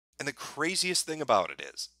And the craziest thing about it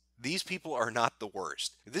is, these people are not the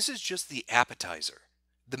worst. This is just the appetizer.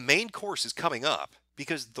 The main course is coming up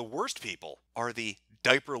because the worst people are the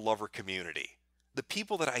diaper lover community. The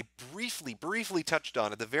people that I briefly touched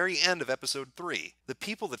on at the very end of episode 3. The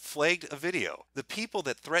people that flagged a video. The people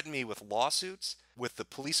that threatened me with lawsuits, with the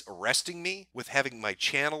police arresting me, with having my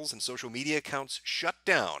channels and social media accounts shut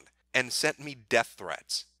down, and sent me death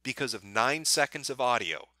threats because of 9 seconds of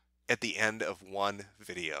audio at the end of one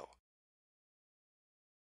video.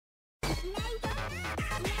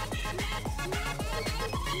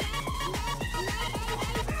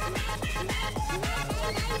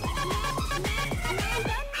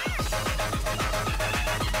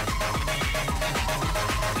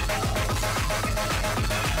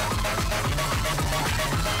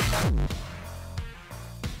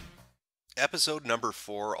 Episode number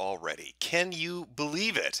 4 already. Can you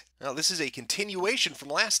believe it? Now, this is a continuation from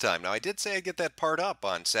last time. Now, I did say I'd get that part up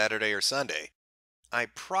on Saturday or Sunday. I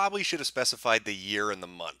probably should have specified the year and the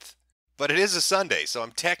month. But it is a Sunday, so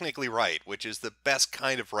I'm technically right, which is the best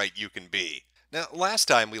kind of right you can be. Now, last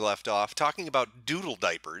time we left off talking about doodle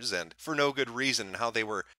diapers, and for no good reason, and how they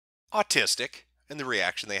were autistic, and the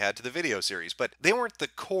reaction they had to the video series, but they weren't the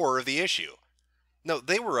core of the issue. No,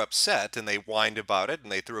 they were upset, and they whined about it,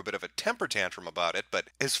 and they threw a bit of a temper tantrum about it,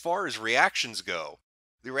 but as far as reactions go,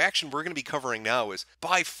 the reaction we're going to be covering now is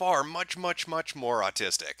by far much more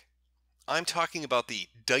autistic. I'm talking about the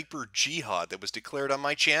diaper jihad that was declared on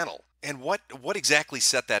my channel. And what exactly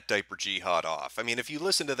set that diaper jihad off? I mean, if you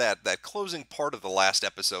listen to that closing part of the last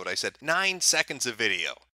episode, I said 9 seconds of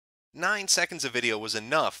video. 9 seconds of video was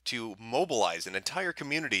enough to mobilize an entire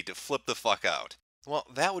community to flip the fuck out. Well,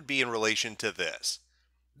 that would be in relation to this.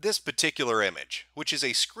 This particular image, which is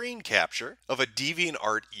a screen capture of a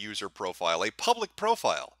DeviantArt user profile, a public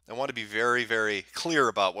profile. I want to be very clear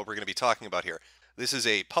about what we're going to be talking about here. This is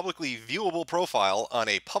a publicly viewable profile on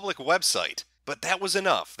a public website. But that was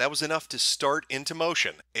enough. That was enough to start into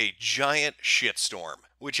motion a giant shitstorm,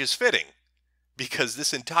 which is fitting, because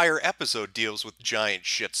this entire episode deals with giant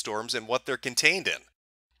shitstorms and what they're contained in.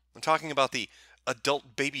 I'm talking about the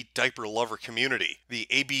adult baby diaper lover community, the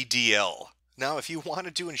ABDL. Now, if you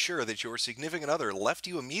wanted to ensure that your significant other left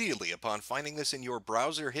you immediately upon finding this in your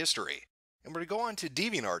browser history, and were to go on to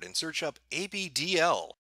DeviantArt and search up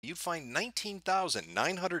ABDL, you'd find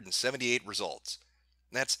 19,978 results.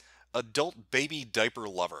 That's adult baby diaper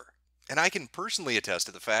lover. And I can personally attest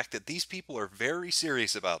to the fact that these people are very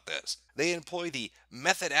serious about this. They employ the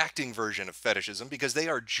method acting version of fetishism because they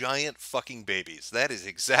are giant fucking babies. That is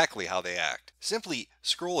exactly how they act. Simply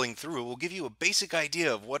scrolling through will give you a basic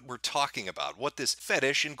idea of what we're talking about, what this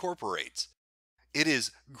fetish incorporates. It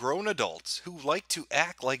is grown adults who like to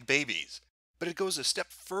act like babies, but it goes a step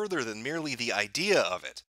further than merely the idea of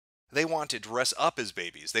it. They want to dress up as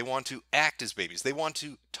babies. They want to act as babies. They want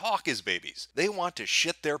to talk as babies. They want to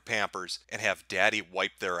shit their pampers and have daddy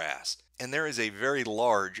wipe their ass. And there is a very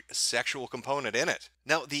large sexual component in it.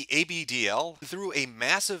 Now, the ABDL threw a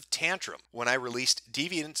massive tantrum when I released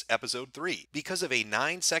Deviant's episode 3 because of a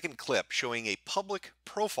 9-second clip showing a public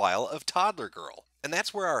profile of Toddler Girl. And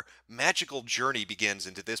that's where our magical journey begins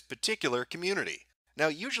into this particular community. Now,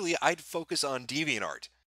 usually I'd focus on DeviantArt,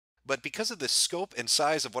 but because of the scope and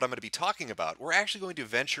size of what I'm going to be talking about, we're actually going to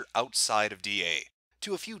venture outside of DA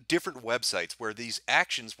to a few different websites where these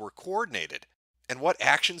actions were coordinated. And what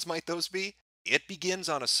actions might those be? It begins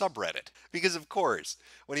on a subreddit. Because of course,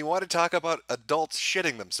 when you want to talk about adults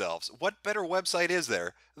shitting themselves, what better website is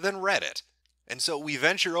there than Reddit? And so we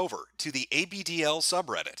venture over to the ABDL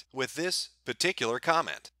subreddit with this particular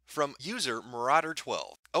comment from user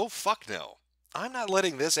Marauder12. Oh fuck no. I'm not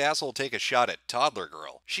letting this asshole take a shot at Toddler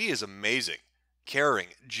Girl. She is amazing,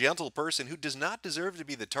 caring, gentle person who does not deserve to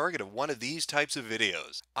be the target of one of these types of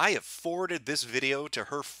videos. I have forwarded this video to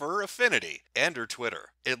her fur affinity and her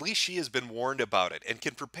Twitter. At least she has been warned about it and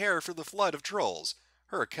can prepare for the flood of trolls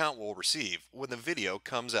her account will receive when the video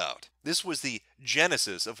comes out. This was the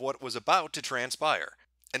genesis of what was about to transpire.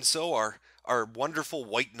 And so our wonderful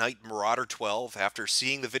White Knight Marauder 12, after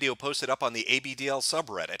seeing the video posted up on the ABDL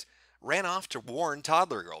subreddit, ran off to warn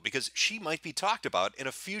Toddler Girl because she might be talked about in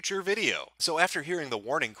a future video. So after hearing the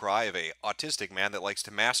warning cry of a autistic man that likes to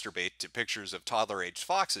masturbate to pictures of toddler-aged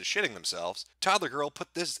foxes shitting themselves, Toddler Girl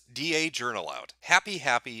put this DA journal out. Happy,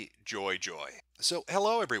 joy. So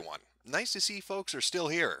hello everyone. Nice to see folks are still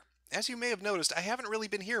here. As you may have noticed, I haven't really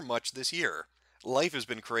been here much this year. Life has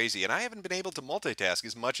been crazy, and I haven't been able to multitask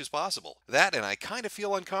as much as possible. That, and I kind of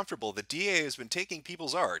feel uncomfortable that DA has been taking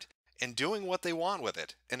people's art and doing what they want with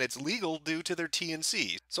it, and it's legal due to their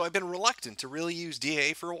T&C, so I've been reluctant to really use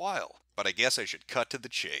DA for a while. But I guess I should cut to the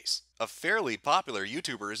chase. A fairly popular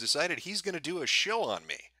YouTuber has decided he's going to do a show on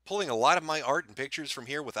me, pulling a lot of my art and pictures from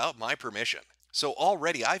here without my permission. So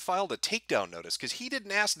already I filed a takedown notice because he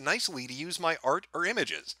didn't ask nicely to use my art or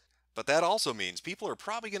images. But that also means people are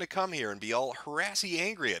probably going to come here and be all harassy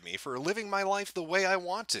angry at me for living my life the way I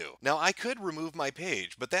want to. Now, I could remove my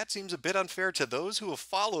page, but that seems a bit unfair to those who have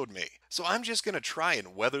followed me. So I'm just going to try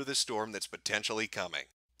and weather the storm that's potentially coming.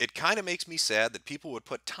 It kind of makes me sad that people would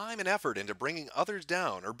put time and effort into bringing others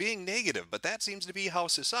down or being negative, but that seems to be how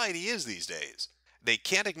society is these days. They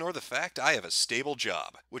can't ignore the fact I have a stable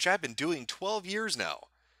job, which I've been doing 12 years now.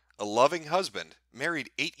 A loving husband, married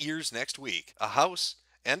 8 years next week, a house,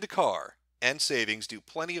 and a car, and savings, do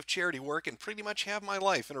plenty of charity work, and pretty much have my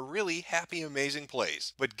life in a really happy, amazing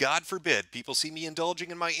place. But God forbid people see me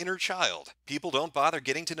indulging in my inner child. People don't bother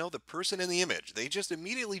getting to know the person in the image. They just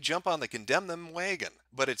immediately jump on the condemn them wagon.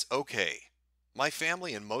 But it's okay. My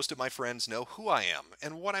family and most of my friends know who I am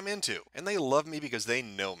and what I'm into, and they love me because they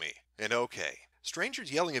know me. And okay,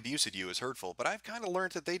 strangers yelling abuse at you is hurtful, but I've kind of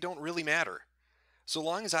learned that they don't really matter. So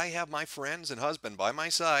long as I have my friends and husband by my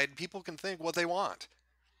side, people can think what they want.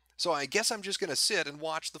 So I guess I'm just going to sit and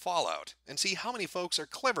watch the fallout, and see how many folks are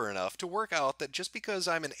clever enough to work out that just because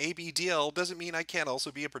I'm an ABDL doesn't mean I can't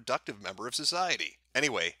also be a productive member of society.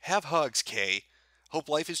 Anyway, have hugs, Kay. Hope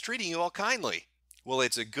life is treating you all kindly. Well,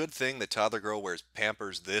 it's a good thing that Toddler Girl wears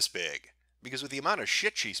Pampers this big, because with the amount of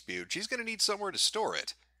shit she spewed, she's going to need somewhere to store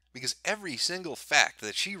it, because every single fact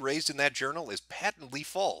that she raised in that journal is patently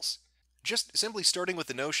false. Just simply starting with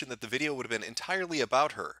the notion that the video would have been entirely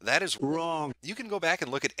about her. That is wrong. You can go back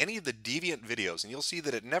and look at any of the Deviant videos and you'll see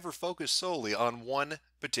that it never focused solely on one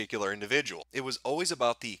particular individual. It was always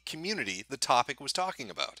about the community the topic was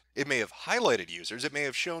talking about. It may have highlighted users, it may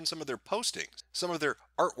have shown some of their postings, some of their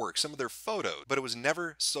artwork, some of their photos, but it was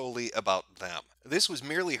never solely about them. This was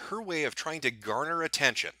merely her way of trying to garner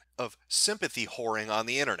attention, of sympathy whoring on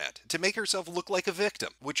the internet, to make herself look like a victim,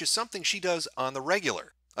 which is something she does on the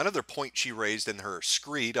regular. Another point she raised in her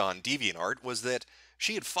screed on DeviantArt was that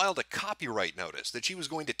she had filed a copyright notice that she was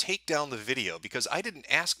going to take down the video because I didn't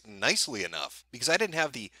ask nicely enough, because I didn't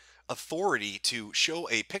have the authority to show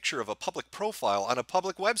a picture of a public profile on a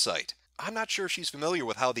public website. I'm not sure if she's familiar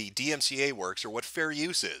with how the DMCA works or what fair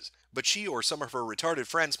use is, but she or some of her retarded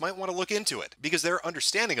friends might want to look into it, because their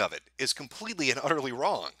understanding of it is completely and utterly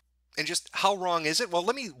wrong. And just how wrong is it? Well,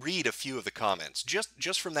 let me read a few of the comments,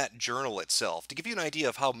 just from that journal itself, to give you an idea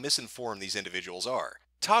of how misinformed these individuals are.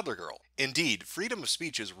 Toddler Girl. Indeed, freedom of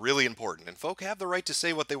speech is really important, and folk have the right to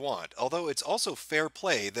say what they want, although it's also fair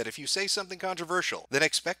play that if you say something controversial, then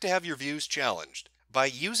expect to have your views challenged. By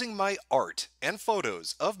using my art and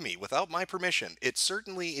photos of me without my permission, it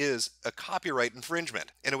certainly is a copyright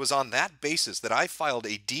infringement, and it was on that basis that I filed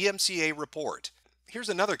a DMCA report. Here's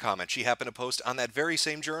another comment she happened to post on that very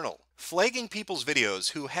same journal. Flagging people's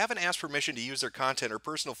videos who haven't asked permission to use their content or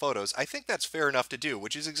personal photos, I think that's fair enough to do,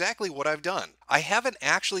 which is exactly what I've done. I haven't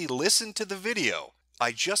actually listened to the video.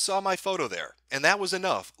 I just saw my photo there, and that was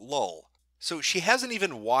enough, lol. So she hasn't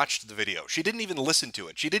even watched the video. She didn't even listen to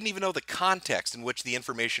it. She didn't even know the context in which the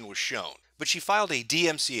information was shown. But she filed a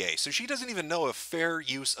DMCA, so she doesn't even know if fair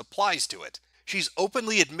use applies to it. She's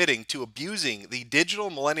openly admitting to abusing the Digital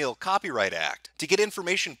Millennial Copyright Act to get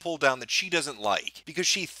information pulled down that she doesn't like, because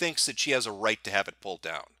she thinks that she has a right to have it pulled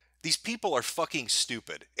down. These people are fucking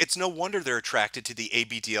stupid. It's no wonder they're attracted to the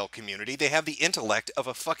ABDL community. They have the intellect of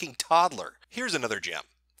a fucking toddler. Here's another gem.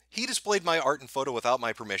 He displayed my art and photo without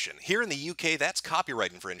my permission. Here in the UK, that's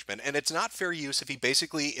copyright infringement, and it's not fair use if he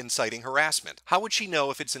basically inciting harassment. How would she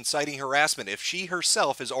know if it's inciting harassment if she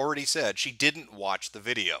herself has already said she didn't watch the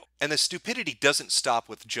video? And the stupidity doesn't stop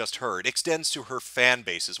with just her. It extends to her fan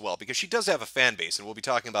base as well, because she does have a fan base, and we'll be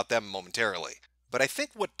talking about them momentarily. But I think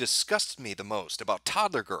what disgusts me the most about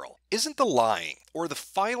Toddler Girl isn't the lying or the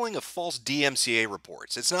filing of false DMCA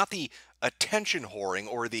reports. It's not the attention whoring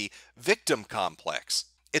or the victim complex.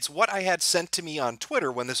 It's what I had sent to me on Twitter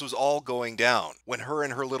when this was all going down, when her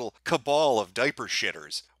and her little cabal of diaper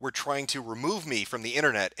shitters were trying to remove me from the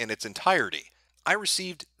internet in its entirety. I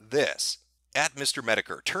received this. At Mr.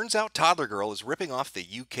 Metokur, turns out Toddler Girl is ripping off the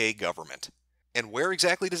UK government. And where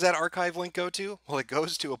exactly does that archive link go to? Well, it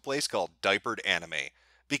goes to a place called Diapered Anime.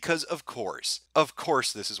 Because of course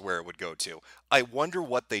this is where it would go to. I wonder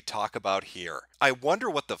what they talk about here. I wonder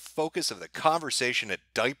what the focus of the conversation at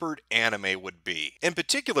Diapered Anime would be. In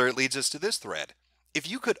particular, it leads us to this thread. If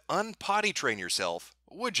you could unpotty train yourself,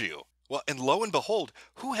 would you? Well, and lo and behold,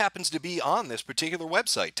 who happens to be on this particular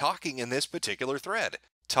website talking in this particular thread?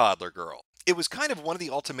 Toddler Girl. It was kind of one of the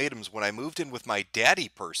ultimatums when I moved in with my daddy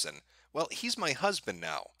person. Well, he's my husband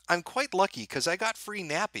now. I'm quite lucky because I got free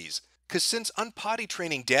nappies. Because since unpotty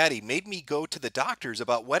training daddy made me go to the doctors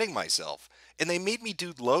about wetting myself, and they made me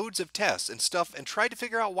do loads of tests and stuff and tried to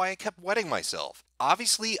figure out why I kept wetting myself.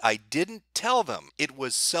 Obviously, I didn't tell them. It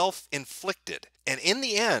was self-inflicted. And in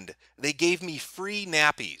the end, they gave me free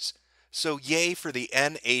nappies. So yay for the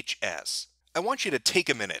NHS. I want you to take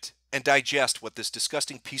a minute and digest what this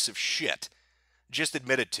disgusting piece of shit just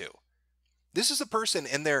admitted to. This is a person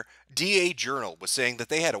in their DA journal was saying that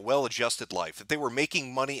they had a well-adjusted life, that they were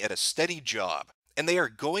making money at a steady job, and they are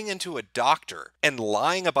going into a doctor and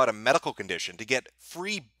lying about a medical condition to get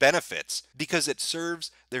free benefits because it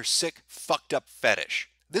serves their sick, fucked up fetish.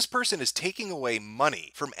 This person is taking away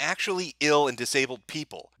money from actually ill and disabled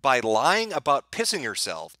people by lying about pissing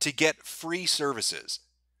herself to get free services.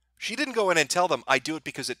 She didn't go in and tell them, I do it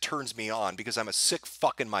because it turns me on, because I'm a sick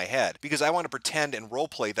fuck in my head, because I want to pretend and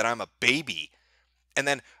roleplay that I'm a baby, and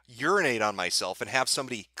then urinate on myself and have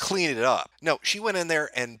somebody clean it up. No, she went in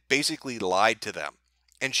there and basically lied to them.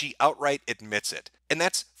 And she outright admits it. And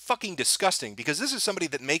that's fucking disgusting, because this is somebody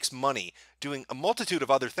that makes money doing a multitude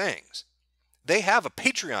of other things. They have a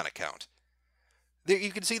Patreon account.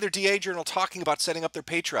 You can see their DA journal talking about setting up their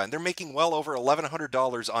Patreon. They're making well over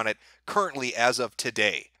 $1,100 on it currently as of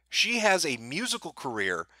today. She has a musical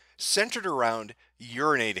career centered around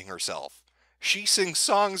urinating herself. She sings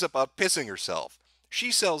songs about pissing herself.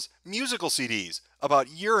 She sells musical CDs about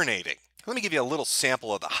urinating. Let me give you a little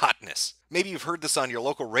sample of the hotness. Maybe you've heard this on your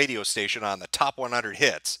local radio station on the top 100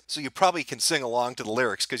 hits, so you probably can sing along to the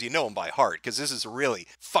lyrics because you know them by heart, because this is a really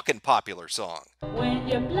fucking popular song. When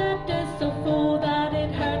your bladder's so full that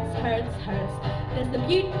it hurts, hurts, hurts, there's the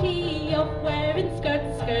beauty of wearing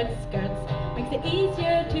skirts, skirts, skirts. Makes it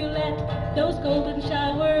easier to let those golden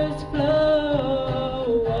showers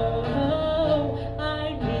flow. Oh,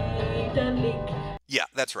 I need a leak. Yeah,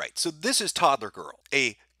 that's right. So this is Toddler Girl,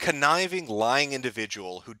 a conniving, lying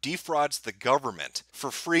individual who defrauds the government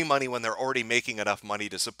for free money when they're already making enough money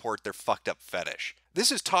to support their fucked up fetish.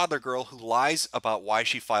 This is Toddler Girl who lies about why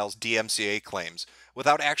she files DMCA claims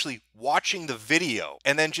without actually watching the video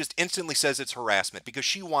and then just instantly says it's harassment because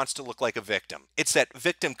she wants to look like a victim. It's that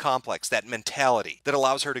victim complex, that mentality that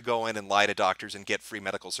allows her to go in and lie to doctors and get free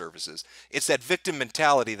medical services. It's that victim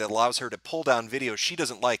mentality that allows her to pull down videos she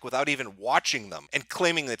doesn't like without even watching them and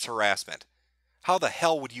claiming it's harassment. How the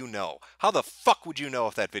hell would you know? How the fuck would you know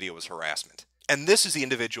if that video was harassment? And this is the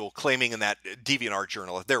individual claiming in that Deviant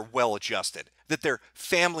journal that they're well adjusted, that their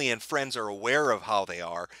family and friends are aware of how they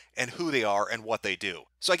are and who they are and what they do.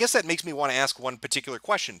 So I guess that makes me want to ask one particular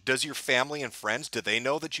question. Does your family and friends, do they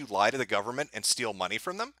know that you lie to the government and steal money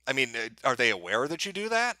from them? I mean, are they aware that you do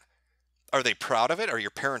that? Are they proud of it? Are your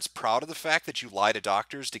parents proud of the fact that you lie to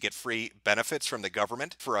doctors to get free benefits from the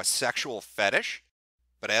government for a sexual fetish?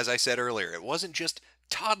 But as I said earlier, it wasn't just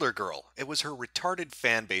Toddler Girl, it was her retarded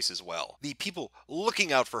fan base as well. The people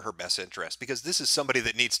looking out for her best interest, because this is somebody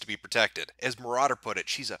that needs to be protected. As Marauder put it,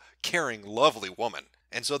 she's a caring, lovely woman.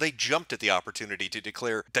 And so they jumped at the opportunity to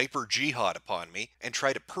declare diaper jihad upon me and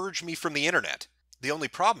try to purge me from the internet. The only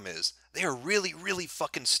problem is, they are really, really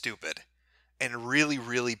fucking stupid. And really,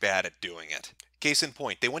 really bad at doing it. Case in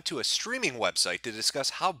point, they went to a streaming website to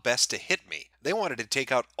discuss how best to hit me. They wanted to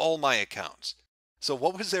take out all my accounts. So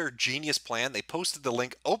what was their genius plan? They posted the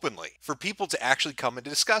link openly for people to actually come and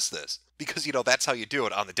discuss this. Because, that's how you do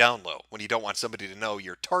it on the down low, when you don't want somebody to know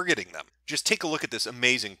you're targeting them. Just take a look at this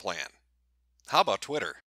amazing plan. How about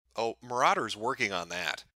Twitter? Oh, Marauder's working on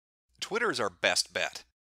that. Twitter is our best bet.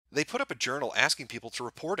 They put up a journal asking people to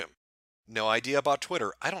report him. No idea about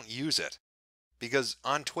Twitter, I don't use it. Because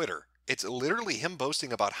on Twitter, it's literally him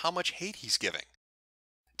boasting about how much hate he's giving.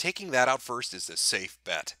 Taking that out first is the safe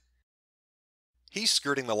bet. He's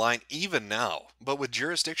skirting the line even now, but with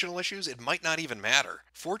jurisdictional issues, it might not even matter.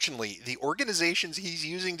 Fortunately, the organizations he's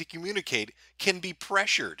using to communicate can be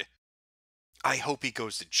pressured. I hope he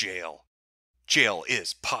goes to jail. Jail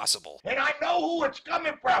is possible. And I know who it's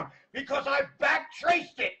coming from because I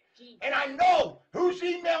backtraced it. And I know who's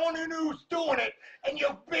emailing and who's doing it. And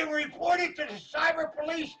you've been reported to the cyber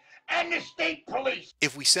police and the state police.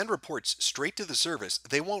 If we send reports straight to the service,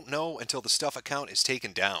 they won't know until the stuff account is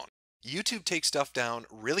taken down. YouTube takes stuff down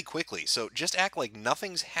really quickly, so just act like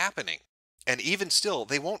nothing's happening. And even still,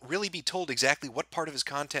 they won't really be told exactly what part of his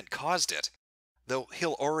content caused it, though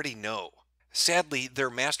he'll already know. Sadly, their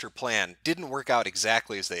master plan didn't work out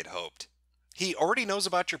exactly as they'd hoped. He already knows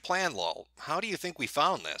about your plan, lol. How do you think we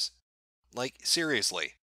found this? Like,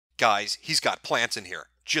 seriously. Guys, he's got plants in here.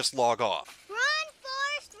 Just log off. Run,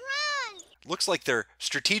 Forrest, run! Looks like their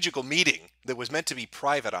strategical meeting that was meant to be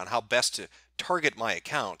private on how best to target my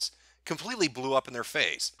accounts completely blew up in their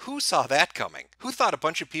face. Who saw that coming? Who thought a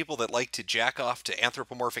bunch of people that like to jack off to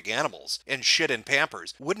anthropomorphic animals and shit in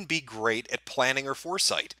Pampers wouldn't be great at planning or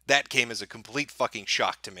foresight? That came as a complete fucking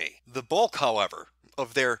shock to me. The bulk, however,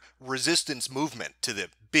 of their resistance movement to the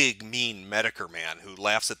big mean Metokur man who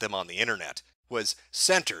laughs at them on the internet was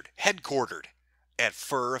centered, headquartered at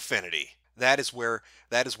Fur Affinity. That is where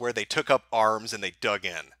they took up arms and they dug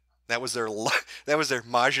in. That was their that was their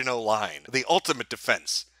Maginot Line. The ultimate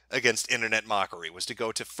defense against internet mockery was to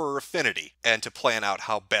go to Fur Affinity and to plan out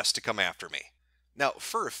how best to come after me. Now,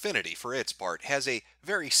 Fur Affinity, for its part, has a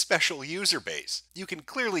very special user base. You can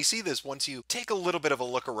clearly see this once you take a little bit of a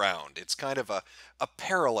look around. It's kind of a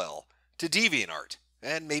parallel to DeviantArt.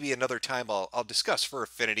 And maybe another time I'll discuss Fur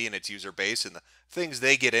Affinity and its user base and the things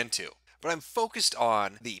they get into. But I'm focused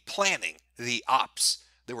on the planning, the ops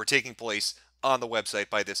that were taking place on the website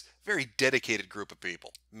by this very dedicated group of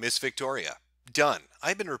people. Miss Victoria. Done.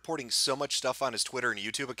 I've been reporting so much stuff on his Twitter and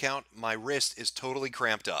YouTube account, my wrist is totally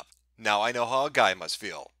cramped up. Now I know how a guy must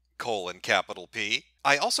feel. Capital P.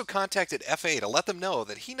 I also contacted FA to let them know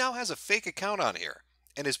that he now has a fake account on here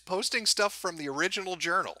and is posting stuff from the original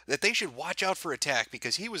journal, that they should watch out for attack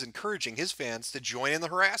because he was encouraging his fans to join in the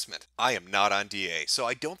harassment. I am not on DA, so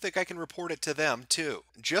I don't think I can report it to them, too.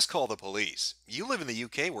 Just call the police. You live in the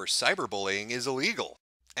UK where cyberbullying is illegal.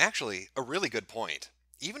 Actually, a really good point.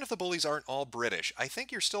 Even if the bullies aren't all British, I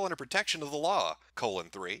think you're still under protection of the law,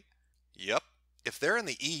 3. Yep. If they're in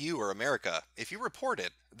the EU or America, if you report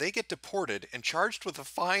it, they get deported and charged with a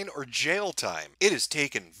fine or jail time. It is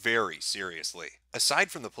taken very seriously.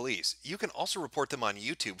 Aside from the police, you can also report them on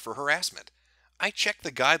YouTube for harassment. I checked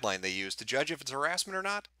the guideline they use to judge if it's harassment or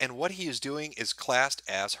not, and what he is doing is classed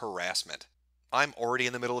as harassment. I'm already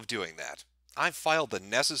in the middle of doing that. I filed the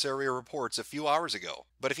necessary reports a few hours ago,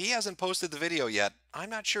 but if he hasn't posted the video yet, I'm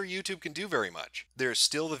not sure YouTube can do very much. There's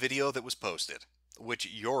still the video that was posted, which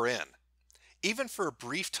you're in. Even for a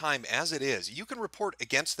brief time as it is, you can report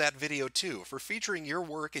against that video too for featuring your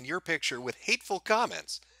work and your picture with hateful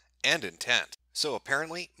comments and intent. So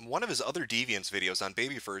apparently, one of his other Deviants videos on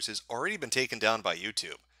baby furs has already been taken down by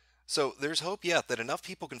YouTube. So there's hope yet that enough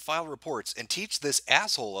people can file reports and teach this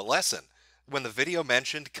asshole a lesson when the video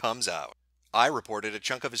mentioned comes out. I reported a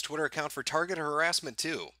chunk of his Twitter account for targeted harassment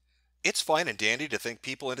too. It's fine and dandy to think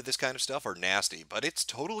people into this kind of stuff are nasty, but it's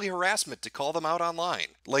totally harassment to call them out online.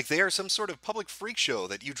 Like they are some sort of public freak show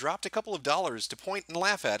that you dropped a couple of dollars to point and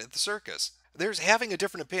laugh at the circus. There's having a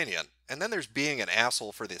different opinion, and then there's being an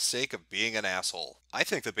asshole for the sake of being an asshole. I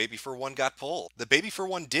think the Baby Fur one got pulled. The Baby Fur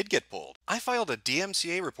one did get pulled. I filed a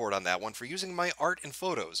DMCA report on that one for using my art and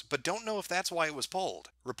photos, but don't know if that's why it was pulled.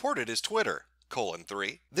 Reported as Twitter,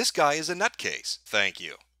 3. This guy is a nutcase. Thank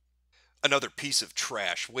you. Another piece of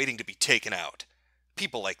trash waiting to be taken out.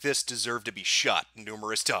 People like this deserve to be shot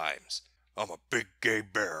numerous times. I'm a big gay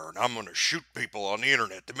bear and I'm gonna shoot people on the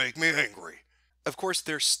internet to make me angry. Of course,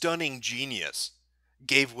 their stunning genius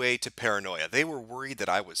gave way to paranoia. They were worried that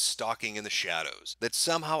I was stalking in the shadows, that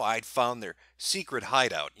somehow I'd found their secret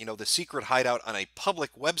hideout, the secret hideout on a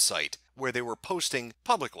public website where they were posting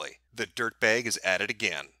publicly. The dirtbag is at it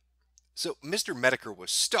again. So Mr. Metokur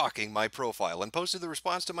was stalking my profile and posted the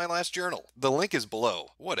response to my last journal. The link is below.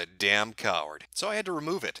 What a damn coward. So I had to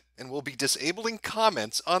remove it, and will be disabling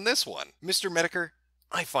comments on this one. Mr. Metokur,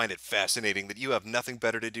 I find it fascinating that you have nothing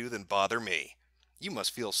better to do than bother me. You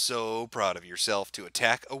must feel so proud of yourself to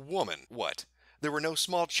attack a woman. What? There were no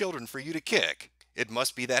small children for you to kick. It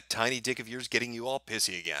must be that tiny dick of yours getting you all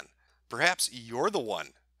pissy again. Perhaps you're the one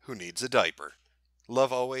who needs a diaper.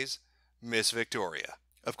 Love always, Miss Victoria.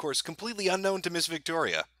 Of course, completely unknown to Miss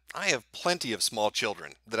Victoria, I have plenty of small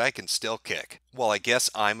children that I can still kick. Well, I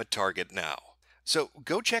guess I'm a target now. So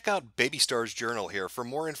go check out Baby Star's journal here for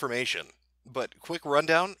more information. But quick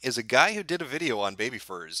rundown is a guy who did a video on baby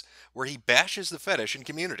furs where he bashes the fetish and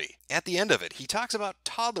community. At the end of it, he talks about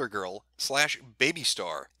Toddler Girl/Baby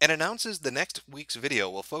Star and announces the next week's video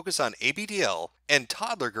will focus on ABDL and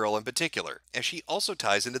Toddler Girl in particular, as she also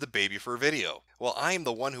ties into the baby fur video. Well, I am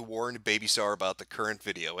the one who warned Baby Star about the current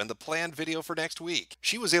video and the planned video for next week.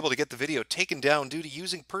 She was able to get the video taken down due to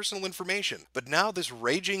using personal information, but now this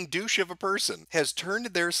raging douche of a person has turned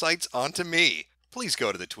their sights onto me. Please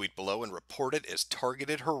go to the tweet below and report it as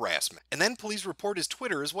targeted harassment. And then please report his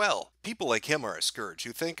Twitter as well. People like him are a scourge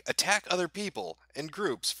who think attack other people and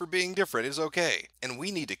groups for being different is okay. And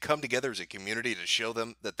we need to come together as a community to show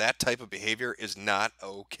them that that type of behavior is not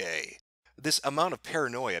okay. This amount of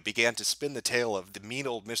paranoia began to spin the tale of the mean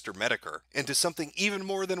old Mr. Metokur into something even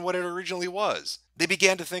more than what it originally was. They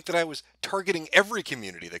began to think that I was targeting every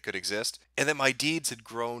community that could exist, and that my deeds had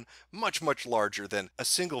grown much, much larger than a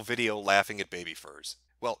single video laughing at baby furs.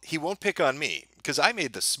 Well, he won't pick on me, because I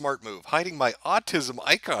made the smart move hiding my autism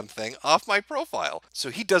icon thing off my profile, so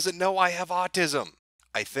he doesn't know I have autism.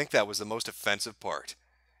 I think that was the most offensive part.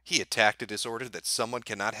 He attacked a disorder that someone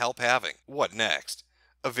cannot help having. What next?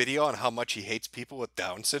 A video on how much he hates people with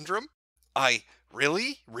Down syndrome?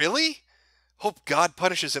 Really? Really? Hope God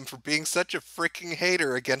punishes him for being such a freaking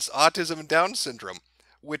hater against autism and Down syndrome,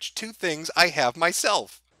 which two things I have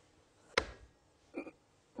myself.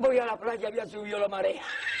 Voy a la playa, había subido la marea.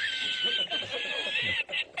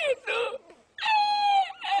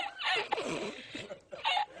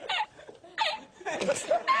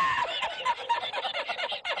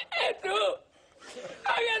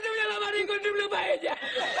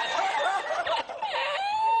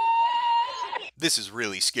 This is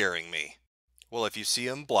really scaring me. Well, if you see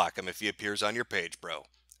him, block him if he appears on your page, bro.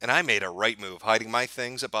 And I made a right move hiding my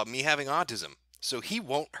things about me having autism, so he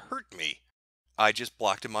won't hurt me. I just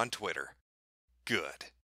blocked him on Twitter. Good.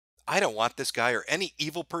 I don't want this guy or any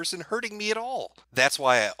evil person hurting me at all. That's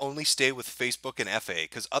why I only stay with Facebook and FA,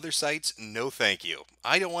 because other sites, no thank you.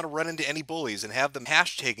 I don't want to run into any bullies and have them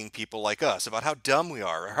hashtagging people like us about how dumb we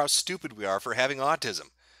are or how stupid we are for having autism,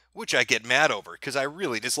 which I get mad over because I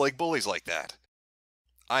really dislike bullies like that.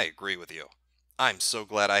 I agree with you. I'm so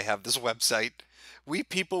glad I have this website. We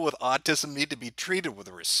people with autism need to be treated with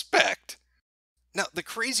respect. Now, the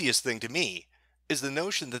craziest thing to me is the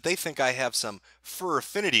notion that they think I have some fur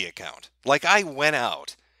affinity account. Like I went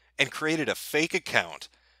out and created a fake account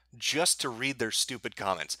just to read their stupid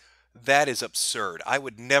comments. That is absurd. I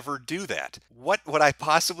would never do that. What would I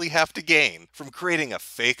possibly have to gain from creating a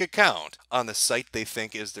fake account on the site they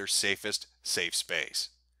think is their safest safe space?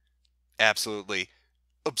 Absolutely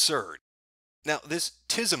absurd. Now, this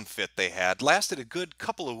tism fit they had lasted a good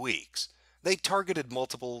couple of weeks. They targeted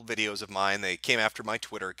multiple videos of mine. They came after my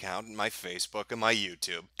Twitter account and my Facebook and my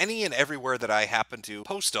YouTube. Any and everywhere that I happened to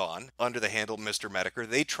post on under the handle Mr. Metokur,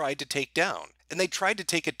 they tried to take down. And they tried to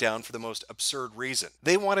take it down for the most absurd reason.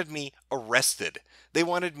 They wanted me arrested. They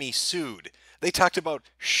wanted me sued. They talked about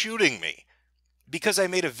shooting me because I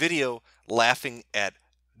made a video laughing at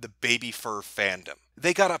the baby fur fandom.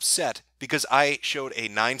 They got upset because I showed a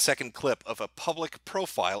 9-second clip of a public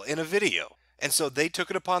profile in a video. And so they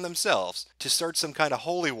took it upon themselves to start some kind of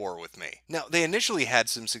holy war with me. Now, they initially had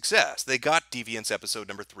some success. They got Deviant's episode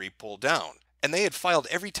number 3 pulled down. And they had filed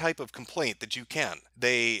every type of complaint that you can.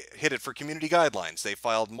 They hit it for community guidelines. They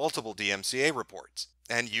filed multiple DMCA reports.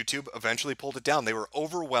 And YouTube eventually pulled it down. They were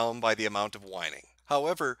overwhelmed by the amount of whining.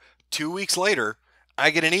 However, 2 weeks later,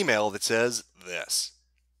 I get an email that says this.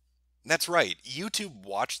 That's right, YouTube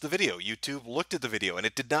watched the video. YouTube looked at the video, and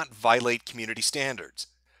it did not violate community standards.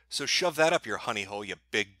 So shove that up your honey hole, you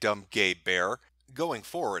big dumb gay bear. Going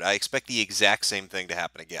forward, I expect the exact same thing to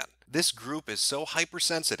happen again. This group is so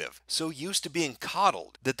hypersensitive, so used to being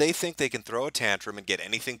coddled, that they think they can throw a tantrum and get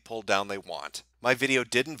anything pulled down they want. My video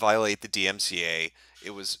didn't violate the DMCA.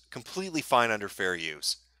 It was completely fine under fair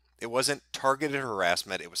use. It wasn't targeted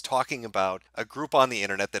harassment. It was talking about a group on the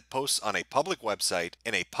internet that posts on a public website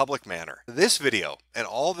in a public manner. This video and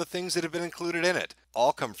all the things that have been included in it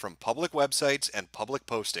all come from public websites and public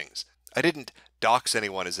postings. I didn't dox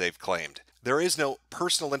anyone as they've claimed. There is no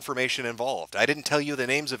personal information involved. I didn't tell you the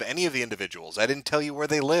names of any of the individuals. I didn't tell you where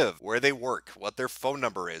they live, where they work, what their phone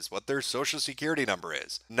number is, what their social security number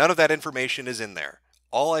is. None of that information is in there.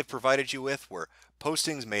 All I've provided you with were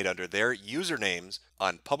postings made under their usernames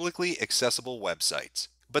on publicly accessible websites.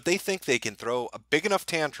 But they think they can throw a big enough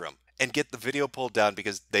tantrum and get the video pulled down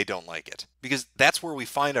because they don't like it. Because that's where we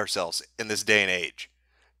find ourselves in this day and age.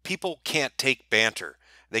 People can't take banter.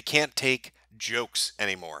 They can't take jokes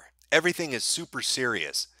anymore. Everything is super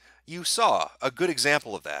serious. You saw a good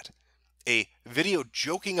example of that. A video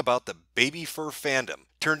joking about the baby fur fandom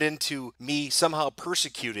turned into me somehow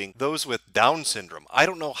persecuting those with Down syndrome. I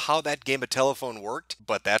don't know how that game of telephone worked,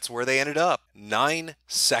 but that's where they ended up. 9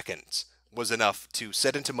 seconds was enough to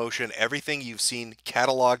set into motion everything you've seen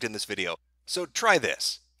cataloged in this video. So try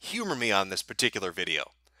this. Humor me on this particular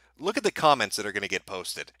video. Look at the comments that are going to get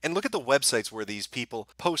posted, and look at the websites where these people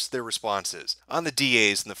post their responses on the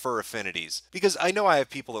DAs and the fur affinities, because I know I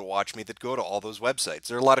have people that watch me that go to all those websites.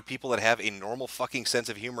 There are a lot of people that have a normal fucking sense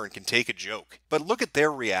of humor and can take a joke. But look at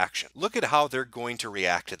their reaction. Look at how they're going to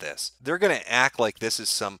react to this. They're going to act like this is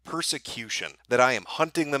some persecution, that I am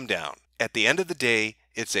hunting them down. At the end of the day,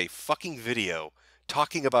 it's a fucking video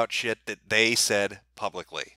talking about shit that they said publicly.